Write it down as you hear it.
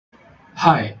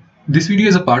Hi, this video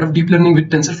is a part of Deep Learning with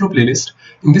TensorFlow playlist.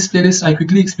 In this playlist, I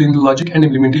quickly explain the logic and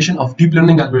implementation of deep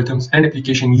learning algorithms and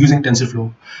application using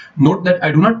TensorFlow. Note that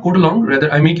I do not code along,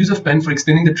 rather I make use of pen for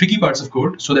explaining the tricky parts of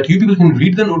code so that you people can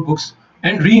read the notebooks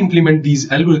and re-implement these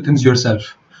algorithms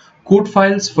yourself. Code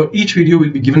files for each video will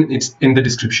be given in the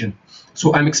description.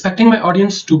 So I'm expecting my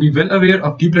audience to be well aware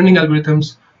of deep learning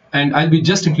algorithms, and I'll be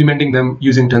just implementing them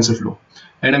using TensorFlow.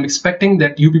 And I'm expecting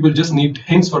that you people just need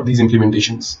hints for these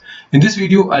implementations. In this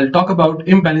video, I'll talk about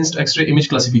imbalanced X-ray image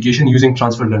classification using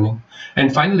transfer learning.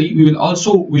 And finally, we will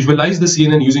also visualize the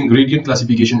CNN using gradient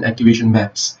classification activation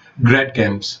maps,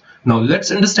 GradCams. Now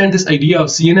let's understand this idea of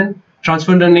CNN,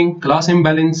 transfer learning, class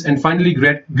imbalance, and finally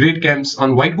GradCams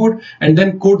on whiteboard, and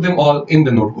then code them all in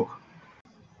the notebook.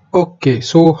 Okay,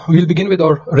 so we'll begin with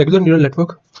our regular neural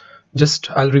network.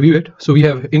 I'll review it. So we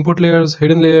have input layers,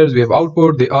 hidden layers, we have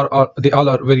output. They all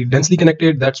are very densely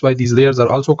connected. That's why these layers are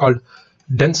also called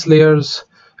dense layers.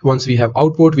 Once we have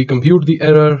output, we compute the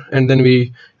error, and then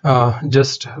we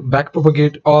just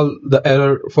backpropagate all the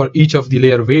error for each of the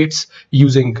layer weights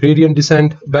using gradient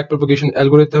descent backpropagation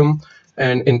algorithm.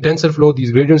 And in TensorFlow,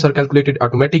 these gradients are calculated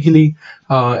automatically,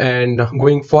 and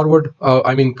going forward,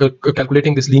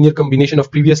 calculating this linear combination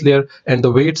of previous layer and the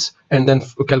weights, and then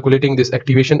calculating this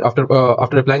activation after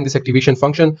applying this activation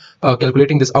function,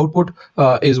 calculating this output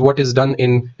is what is done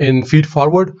in feed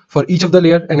forward for each of the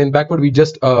layer, and in backward we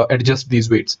just adjust these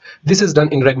weights. This is done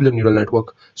in regular neural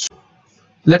network. So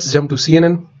let's jump to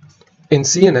CNN. In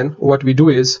CNN, what we do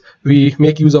is we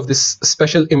make use of this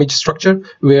special image structure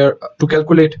where to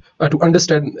calculate, to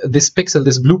understand this pixel,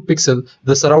 this blue pixel,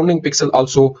 the surrounding pixel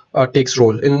also takes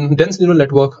role. In dense neural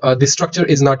network, this structure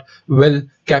is not well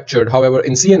captured. However,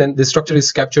 in CNN, this structure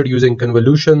is captured using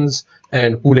convolutions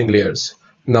and pooling layers.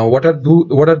 Now, what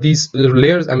are these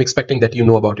layers? I'm expecting that you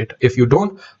know about it. If you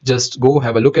don't, just go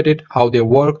have a look at it, how they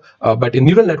work. But in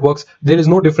neural networks, there is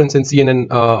no difference in CNN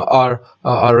or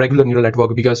regular neural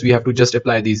network, because we have to just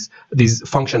apply these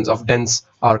functions of dense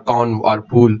or con or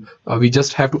pool. We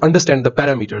just have to understand the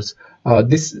parameters.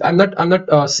 I'm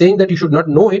not saying that you should not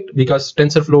know it, because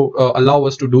TensorFlow allow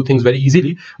us to do things very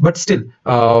easily. But still,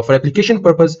 for application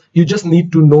purpose, you just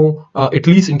need to know at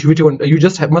least intuitive.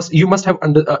 You must have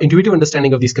intuitive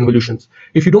understanding of these convolutions.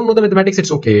 If you don't know the mathematics,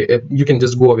 it's okay. You can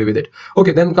just go away with it.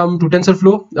 Okay, then come to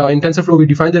TensorFlow. In TensorFlow, we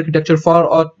define the architecture for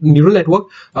a neural network.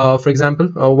 For example,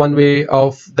 one way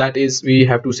of that is we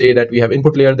have to say that we have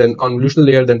input layer, then convolutional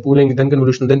layer, then pooling, then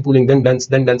convolutional, then pooling, then dense,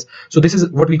 then dense. So this is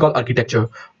what we call architecture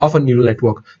of a neural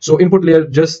network. So input layer,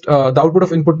 just the output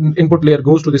of input layer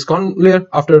goes to this con layer.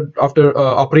 After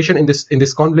operation in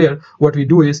this con layer, what we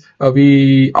do is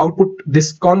we output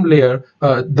this con layer.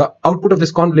 The output of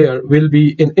this con layer will be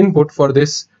in input for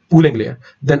this pooling layer.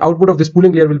 Then output of this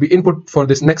pooling layer will be input for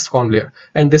this next con layer,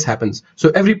 and this happens. So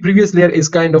every previous layer is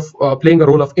kind of playing a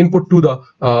role of input to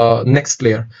the next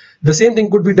layer. The same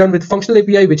thing could be done with functional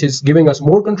API, which is giving us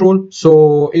more control.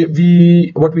 So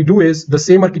what we do is the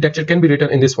same architecture can be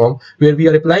written in this form, where we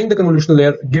are applying the convolutional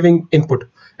layer, giving input,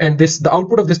 and the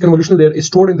output of this convolutional layer is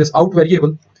stored in this out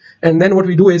variable. And then what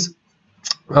we do is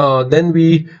then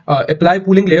we apply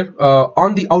pooling layer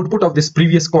on the output of this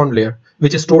previous con layer,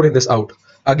 which is stored in this out.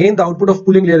 Again, the output of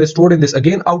pooling layer is stored in this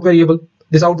out variable.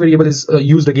 This out variable is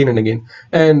used again and again.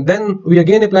 And then we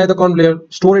again apply the con layer,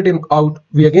 store it in out.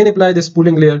 We again apply this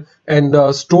pooling layer and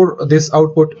store this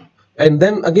output. And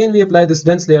then again we apply this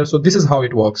dense layer. So this is how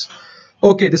it works.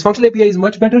 Okay, this functional API is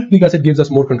much better because it gives us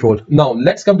more control. Now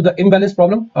let's come to the imbalance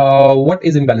problem. What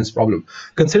is imbalance problem?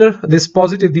 Consider these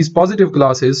positive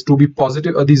classes to be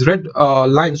positive. These red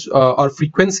lines are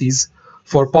frequencies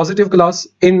for positive class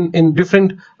in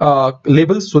different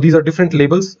labels. So these are different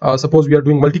labels. Suppose we are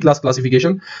doing multi-class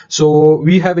classification. So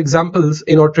we have examples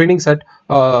in our training set,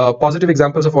 positive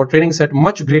examples of our training set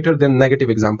much greater than negative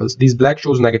examples. These black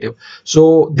shows negative.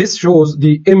 So this shows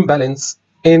the imbalance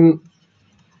in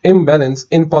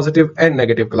positive and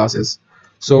negative classes.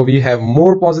 So we have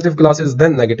more positive classes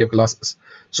than negative classes.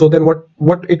 So then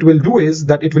what it will do is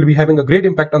that it will be having a great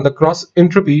impact on the cross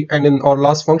entropy. And in our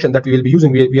loss function that we will be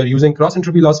using, we are using cross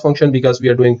entropy loss function because we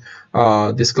are doing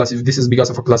this is because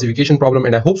of a classification problem,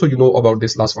 and I hope so you know about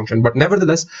this loss function. But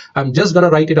nevertheless, I'm just gonna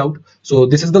write it out. So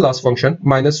this is the loss function,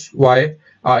 minus yi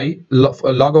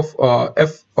log of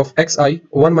f of xi,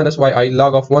 1 minus yi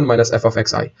log of 1 minus f of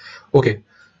xi. Okay.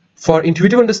 For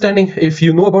intuitive understanding, if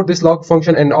you know about this log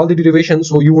function and all the derivations,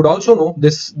 so you would also know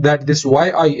that this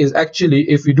yi is actually,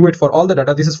 if we do it for all the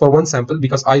data, this is for one sample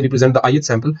because I represent the ith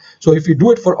sample. So if you do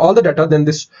it for all the data, then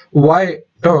this y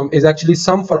term is actually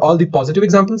sum for all the positive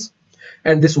examples.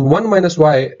 and this 1 minus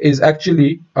y is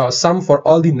actually sum for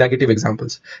all the negative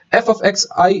examples. F of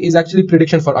xi is actually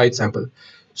prediction for ith sample.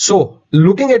 So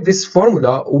looking at this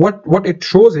formula, what it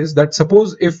shows is that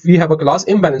suppose if we have a class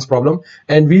imbalance problem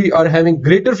and we are having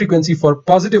greater frequency for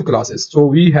positive classes, so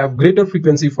we have greater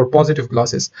frequency for positive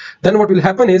classes, then what will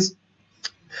happen is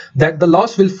that the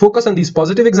loss will focus on these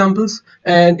positive examples,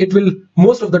 and it will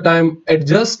most of the time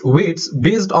adjust weights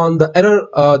based on the error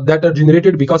that are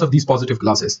generated because of these positive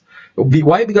classes.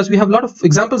 Why? Because we have a lot of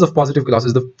examples of positive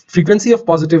classes. The frequency of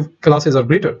positive classes are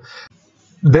greater,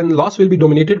 then loss will be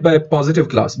dominated by a positive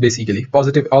class, basically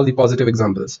positive, all the positive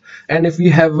examples. And if we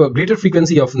have a greater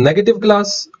frequency of negative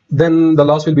class, then the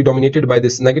loss will be dominated by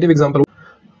this negative example.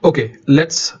 Okay,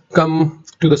 let's come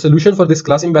to the solution for this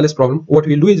class imbalance problem. What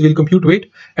we'll do is we'll compute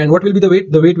weight, and what will be the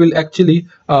weight? The weight will actually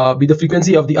be the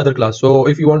frequency of the other class. So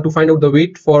if you want to find out the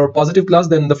weight for positive class,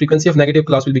 then the frequency of negative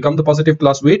class will become the positive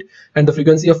class weight, and the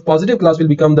frequency of positive class will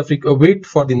become the weight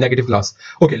for the negative class.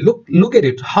 Okay, look at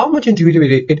it, how much intuitive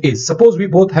it is. Suppose we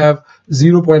both have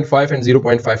 0.5 and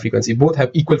 0.5 frequency, both have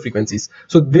equal frequencies,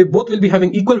 so they both will be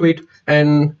having equal weight,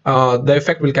 and the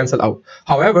effect will cancel out.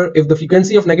 However, if the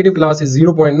frequency of negative class is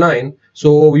 0.9,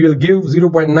 so we will give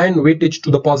 0.9 weightage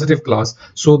to the positive class,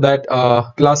 so that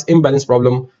class imbalance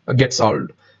problem gets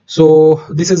solved. So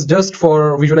this is just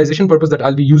for visualization purpose that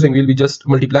I'll be using. We'll be just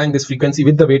multiplying this frequency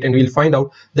with the weight, and we'll find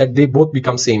out that they both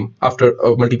become same after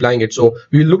multiplying it. So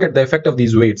we will look at the effect of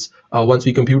these weights once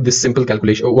we compute this simple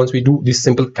calculation, or once we do this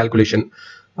simple calculation.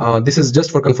 This is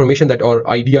just for confirmation that our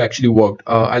idea actually worked.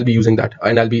 I'll be using that,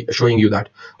 and I'll be showing you that.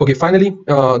 Okay, finally,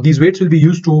 these weights will be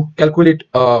used to calculate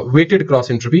weighted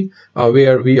cross entropy,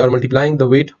 where we are multiplying the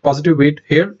weight, positive weight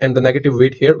here and the negative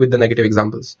weight here with the negative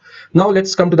examples. Now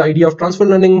let's come to the idea of transfer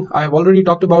learning. I have already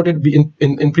talked about it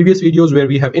in previous videos, where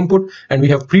we have input and we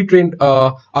have pre-trained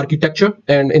architecture,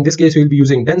 and in this case we'll be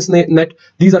using dense net.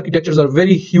 These architectures are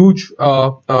very huge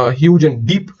and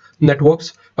deep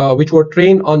networks which were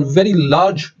trained on very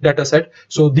large data set.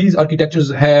 So these architectures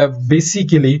have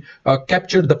basically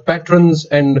captured the patterns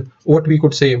and what we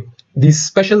could say these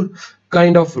special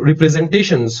kind of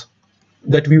representations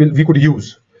that we could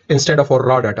use instead of our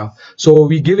raw data. So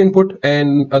we give input,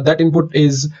 and that input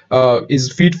is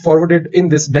feed forwarded in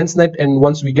this dense net, and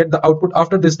once we get the output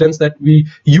after this dense net, we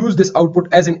use this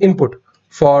output as an input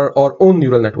for our own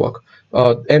neural network.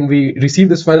 And we receive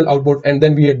this final output, and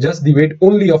then we adjust the weight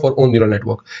only of our own neural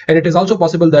network. And it is also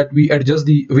possible that we adjust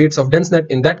the weights of dense net.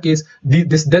 In that case,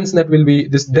 this dense net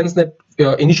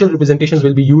initial representations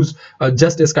will be used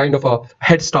just as kind of a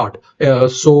head start.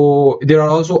 So there are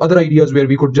also other ideas where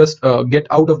we could just get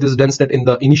out of this dense net in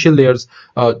the initial layers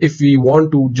if we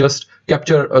want to just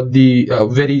capture the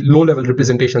very low level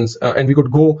representations, and we could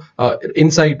go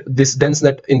inside this dense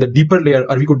net in the deeper layer,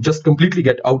 or we could just completely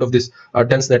get out of this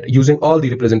dense net using all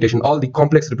the representation, all the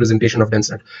complex representation of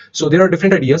dense net. So there are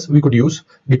different ideas we could use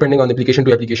depending on application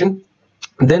to application.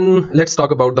 Then let's talk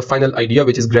about the final idea,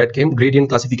 which is GradCAM, gradient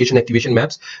classification activation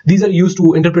maps. These are used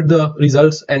to interpret the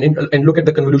results and look at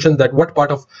the convolution, that what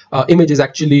part of image is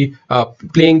actually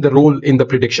playing the role in the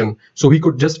prediction. So we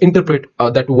could just interpret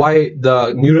that why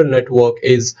the neural network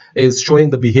is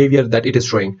showing the behavior that it is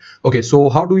showing. Okay, so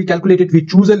how do we calculate it? We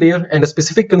choose a layer and a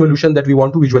specific convolution that we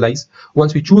want to visualize.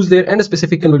 Once we choose layer and a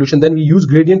specific convolution, then we use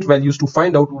gradient values to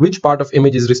find out which part of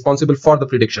image is responsible for the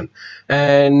prediction.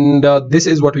 And this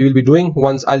is what we will be doing.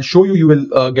 Once I'll show you, you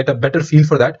will get a better feel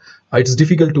for that. It's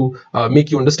difficult to make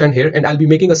you understand here, and I'll be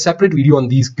making a separate video on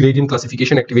these gradient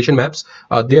classification activation maps.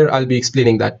 There I'll be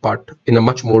explaining that part in a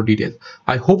much more detail.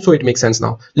 I hope so it makes sense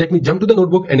now. Let me jump to the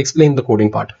notebook and explain the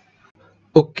coding part.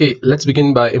 Okay, let's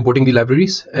begin by importing the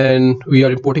libraries, and we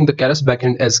are importing the Keras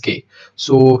backend as K.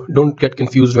 So don't get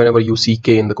confused whenever you see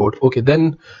K in the code. Okay,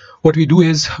 then what we do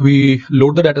is we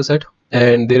load the dataset,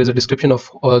 and there is a description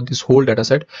of this whole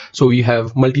dataset. So we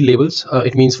have multi-labels.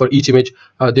 It means for each image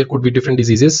there could be different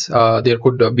diseases. There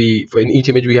could be, in each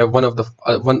image we have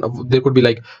there could be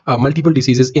like multiple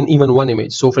diseases in even one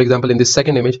image. So for example, in this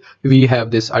second image we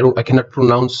have this, I cannot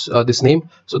pronounce this name,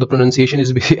 so the pronunciation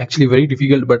is actually very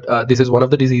difficult, but this is one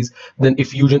of the disease. Then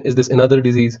effusion is this another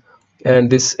disease, and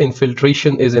this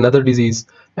infiltration is another disease,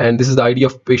 and this is the ID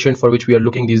of patient for which we are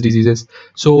looking these diseases.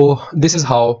 So this is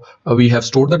how we have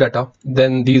stored the data.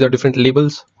 Then these are different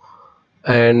labels,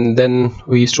 and then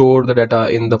we store the data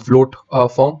in the float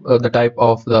form. The type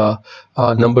of the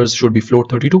numbers should be float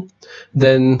 32.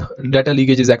 Then data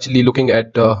leakage is actually looking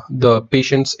at the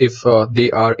patients if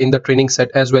they are in the training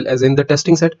set as well as in the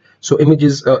testing set. So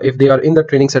images, if they are in the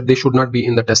training set, they should not be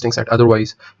in the testing set.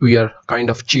 Otherwise, we are kind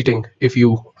of cheating,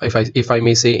 if I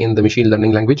may say in the machine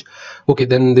learning language. Okay,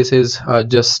 then this is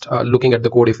just looking at the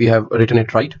code if we have written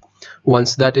it right.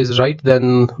 Once that is right,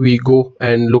 then we go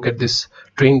and look at this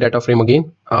train data frame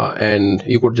again, and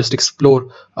you could just explore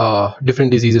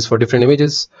different diseases for different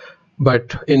images.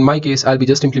 But in my case, I'll be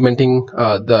just implementing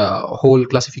the whole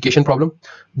classification problem.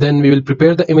 Then we will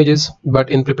prepare the images, but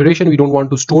in preparation, we don't want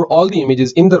to store all the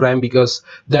images in the RAM because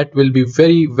that will be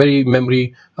very, very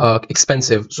memory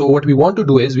expensive. So what we want to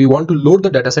do is we want to load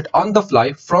the dataset on the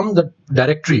fly from the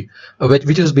directory,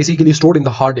 which is basically stored in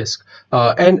the hard disk.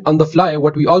 And on the fly,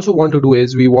 what we also want to do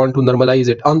is we want to normalize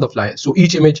it on the fly. So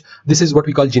each image, this is what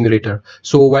we call generator.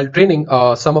 So while training,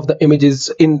 some of the images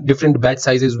in different batch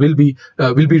sizes will be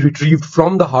retrieved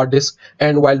from the hard disk,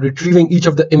 and while retrieving each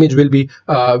of the image will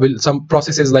some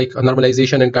processes like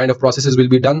normalization and kind of processes will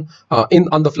be done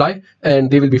on the fly,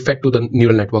 and they will be fed to the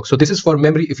neural network. So this is for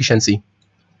memory efficiency.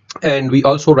 And we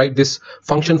also write this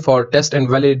function for test and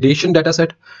validation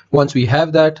dataset. Once we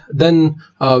have that, then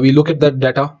we look at that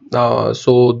data.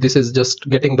 So this is just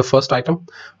getting the first item.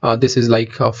 This is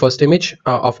like first image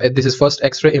this is first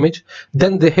X-ray image.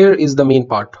 Then here is the main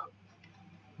part.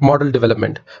 Model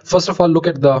development. First of all, look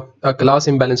at the class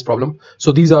imbalance problem.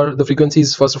 So these are the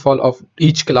frequencies, first of all, of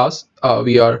each class.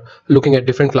 We are looking at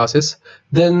different classes.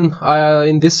 Then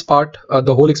in this part,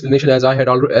 the whole explanation, as I have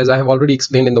already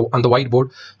explained on the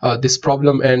whiteboard, this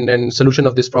problem and solution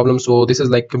of this problem. So this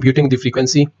is like computing the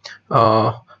frequency.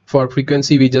 For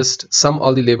frequency, we just sum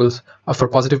all the labels for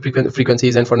positive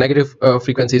frequencies, and for negative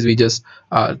frequencies, we just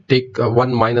take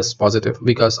 1 minus positive,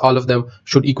 because all of them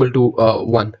should equal to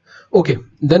 1. Okay,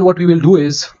 then what we will do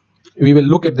is we will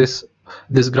look at this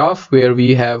graph where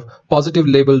we have positive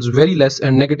labels very less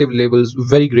and negative labels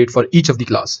very great for each of the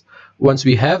class. Once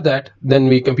we have that, then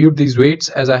we compute these weights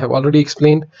as I have already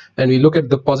explained, and we look at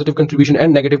the positive contribution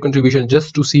and negative contribution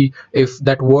just to see if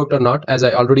that worked or not. As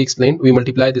I already explained, we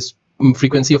multiply this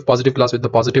frequency of positive class with the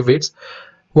positive weights.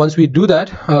 Once we do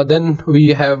that, then we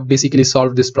have basically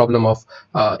solved this problem of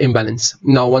imbalance.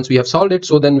 Now, once we have solved it,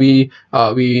 so then we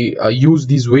use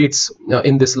these weights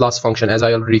in this loss function, as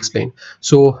I already explained.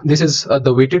 So this is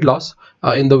the weighted loss.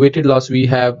 In the weighted loss, we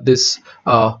have this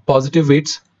positive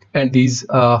weights and these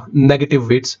negative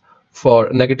weights for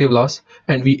negative loss,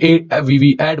 and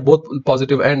we add both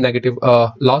positive and negative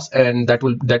loss, and that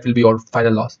will be our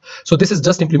final loss. So this is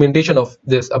just implementation of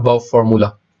this above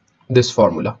formula.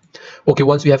 Okay,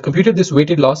 once we have computed this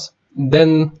weighted loss,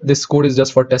 then this code is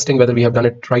just for testing whether we have done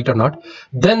it right or not.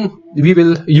 Then we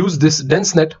will use this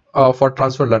DenseNet for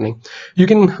transfer learning. You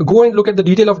can go and look at the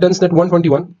detail of DenseNet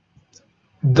 121.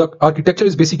 The architecture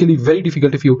is basically very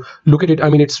difficult if you look at it. I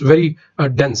mean, it's very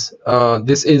dense.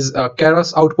 This is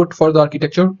Keras output for the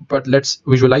architecture, but let's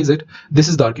visualize it. This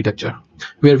is the architecture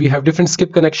where we have different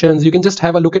skip connections. You can just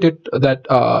have a look at it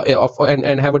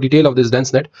and have a detail of this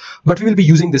DenseNet. But we will be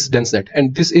using this DenseNet,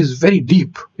 and this is very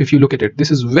deep. If you look at it, this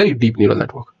is very deep neural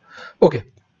network. Okay.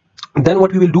 Then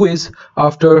what we will do is,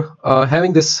 after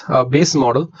having this base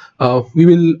model, we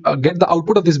will get the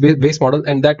output of this base model,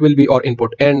 and that will be our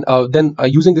input. And then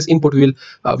using this input, we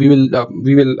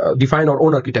will define our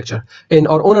own architecture. In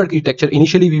our own architecture,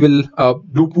 initially we will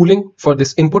do pooling for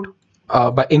this input.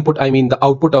 By input, I mean the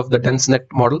output of the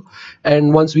DenseNet model.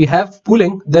 And once we have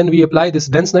pooling, then we apply this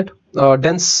DenseNet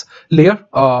dense layer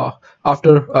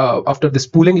after this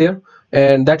pooling layer,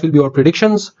 and that will be our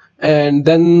predictions. And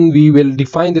then we will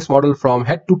define this model from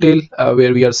head to tail,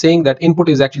 where we are saying that input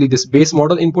is actually this base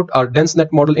model input, our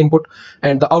DenseNet model input,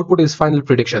 and the output is final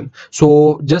prediction.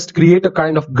 So just create a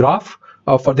kind of graph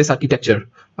for this architecture.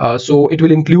 So it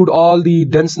will include all the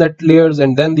DenseNet layers,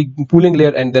 and then the pooling layer,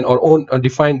 and then our own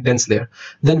defined dense layer.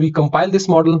 Then we compile this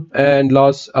model and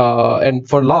loss. And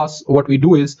for loss, what we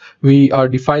do is we are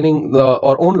defining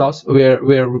our own loss,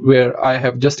 where I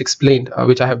have just explained,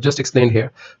 which I have just explained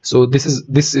here. So this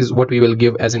is what we will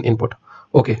give as an input.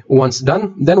 Okay, once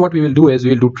done, then what we will do is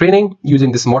we will do training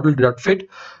using this model.fit,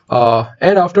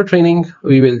 and after training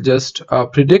we will just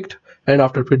predict. And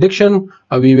after prediction,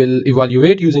 we will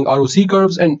evaluate using ROC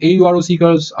curves and AUROC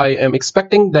curves. I am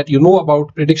expecting that you know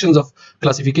about predictions of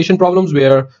classification problems,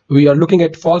 where we are looking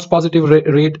at false positive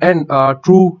rate and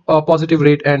true positive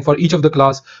rate, and for each of the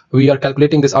class we are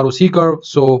calculating this ROC curve.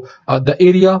 So the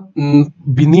area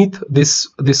beneath this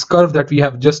curve that we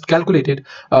have just calculated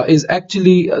is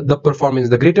actually the performance.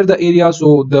 The greater the area,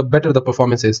 so the better the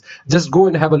performance is. Just go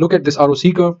and have a look at this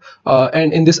ROC curve,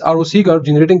 and in this ROC curve,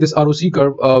 generating this ROC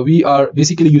curve, we are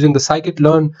basically using the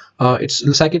scikit-learn. It's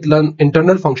scikit-learn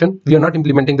internal function. We are not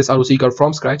implementing this ROC curve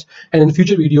from scratch. And in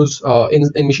future videos,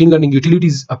 in machine learning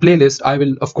utilities playlist, I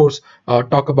will of course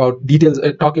talk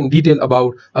in detail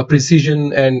about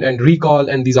precision and recall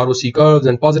and these ROC curves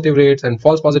and positive rates and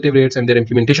false positive rates and their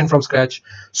implementation from scratch.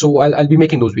 So I'll be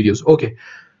making those videos. Okay,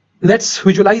 let's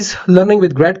visualize learning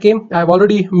with GradCAM. I've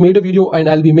already made a video and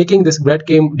I'll be making this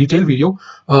GradCAM detailed video,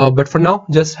 but for now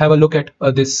just have a look at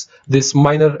this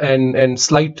minor and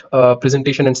slight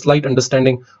presentation and slight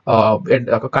understanding, and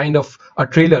a kind of a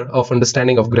trailer of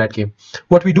understanding of GradCAM.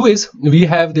 What we do is we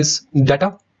have this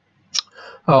data,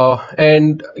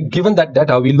 and given that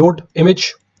data we load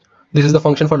image. This is the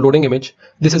function for loading image.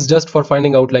 This is just for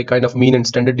finding out like kind of mean and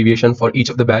standard deviation for each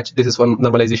of the batch. This is for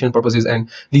normalization purposes, and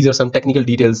these are some technical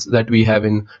details that we have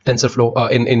in TensorFlow,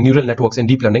 in neural networks and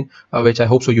deep learning, which I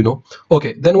hope so you know.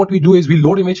 Okay, then what we do is we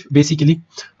load image basically.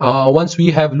 Once we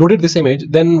have loaded this image,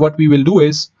 then what we will do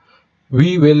is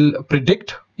we will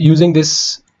predict using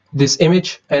this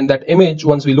image, and that image,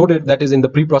 once we load it, that is in the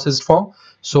pre-processed form.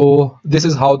 So this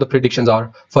is how the predictions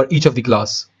are for each of the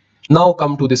class. Now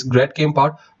come to this GradCAM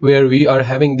part, where we are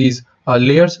having these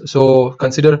layers. So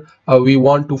consider we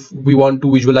want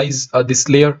to visualize this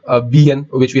layer BN,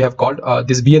 which we have called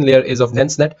this BN layer is of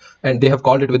DenseNet, and they have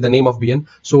called it with the name of BN.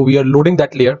 So we are loading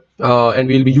that layer, and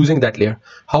we'll be using that layer.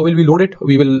 How will we load it?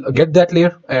 We will get that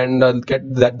layer and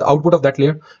get the output of that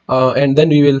layer, and then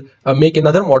we will make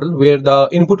another model where the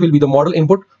input will be the model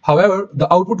input. However,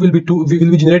 the output will be we will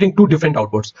be generating two different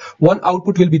outputs. One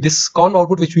output will be this CON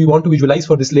output, which we want to visualize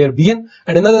for this layer BN,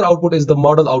 and another output is the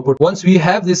model output. Once we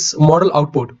have this model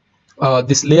output,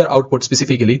 this layer output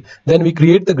specifically, then we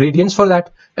create the gradients for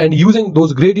that, and using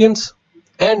those gradients,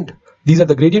 and these are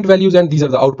the gradient values and these are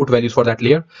the output values for that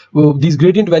layer. These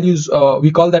gradient values,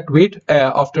 we call that weight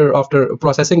after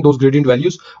processing those gradient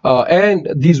values, and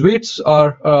these weights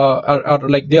are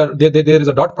like there is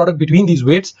a dot product between these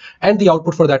weights and the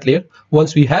output for that layer.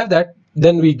 Once we have that,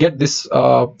 then we get this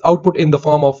output in the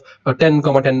form of a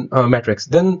 10,10 matrix.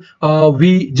 Then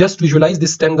we just visualize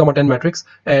this 10,10 matrix,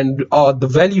 and the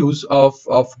values of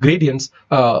gradients,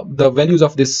 the values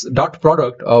of this dot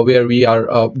product, where we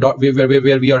are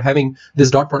where we are having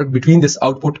this dot product between this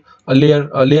output layer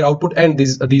output and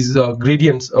these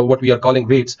gradients, what we are calling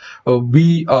weights.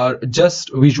 We are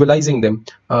just visualizing them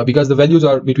because the values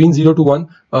are between 0 to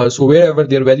 1. So wherever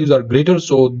their values are greater,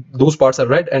 so those parts are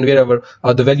red, and wherever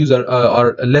the values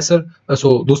are lesser,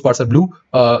 so those parts are blue.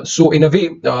 So in a way,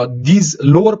 these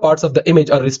lower parts of the image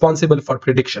are responsible for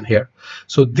prediction here.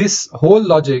 So this whole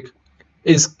logic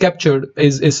is captured,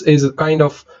 is kind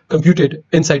of computed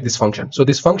inside this function. So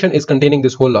this function is containing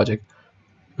this whole logic,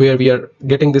 where we are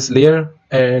getting this layer,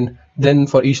 and then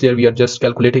for each layer we are just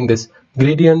calculating this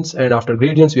gradients, and after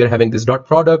gradients we are having this dot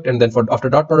product, and then after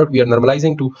dot product we are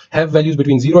normalizing to have values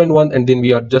between 0 and 1, and then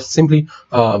we are just simply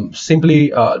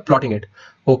plotting it.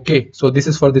 Okay, so this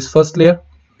is for this first layer,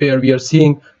 where we are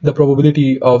seeing the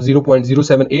probability of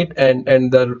 0.078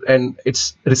 and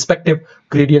its respective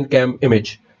gradient cam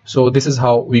image. So this is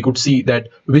how we could see that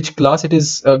which class it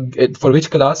is, for which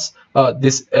class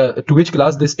to which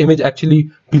class this image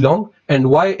actually belong, and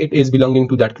why it is belonging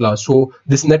to that class. So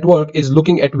this network is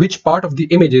looking at which part of the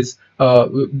images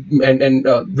and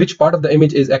which part of the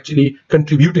image is actually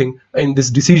contributing in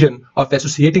this decision of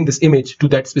associating this image to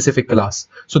that specific class.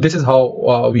 So this is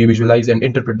how we visualize and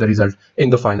interpret the result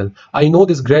in the final. I know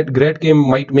this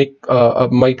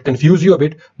GradCAM might confuse you a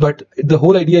bit, but the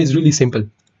whole idea is really simple,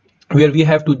 where we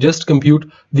have to just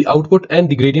compute the output and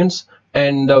the gradients,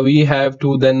 and we have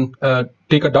to then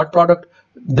take a dot product,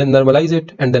 then normalize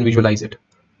it, and then visualize it.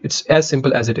 It's as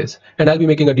simple as it is, and I'll be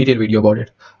making a detailed video about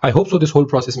it. I hope so this whole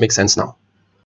process makes sense now.